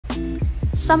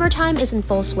Summertime is in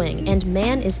full swing, and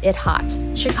man is it hot.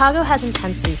 Chicago has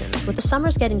intense seasons, with the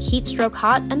summers getting heat stroke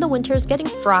hot and the winters getting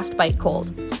frostbite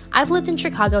cold. I've lived in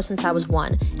Chicago since I was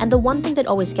 1, and the one thing that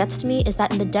always gets to me is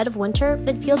that in the dead of winter,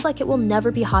 it feels like it will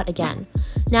never be hot again.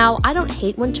 Now, I don't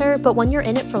hate winter, but when you're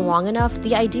in it for long enough,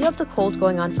 the idea of the cold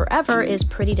going on forever is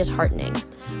pretty disheartening.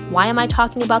 Why am I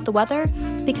talking about the weather?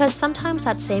 Because sometimes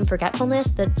that same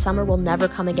forgetfulness that summer will never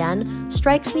come again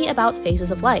strikes me about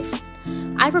phases of life.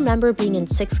 I remember being in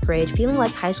 6th grade feeling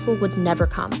like high school would never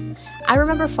come. I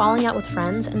remember falling out with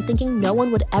friends and thinking no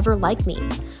one would ever like me.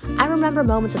 I remember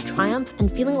moments of triumph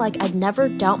and feeling like I'd never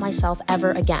doubt myself ever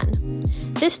again.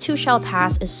 This too shall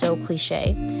pass is so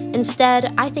cliche.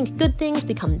 Instead, I think good things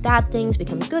become bad things,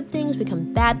 become good things,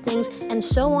 become bad things, and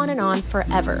so on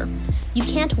forever. You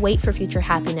can't wait for future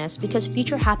happiness because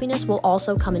future happiness will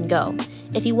also come and go.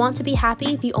 If you want to be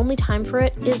happy, the only time for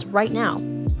it is right now.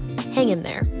 Hang in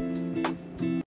there.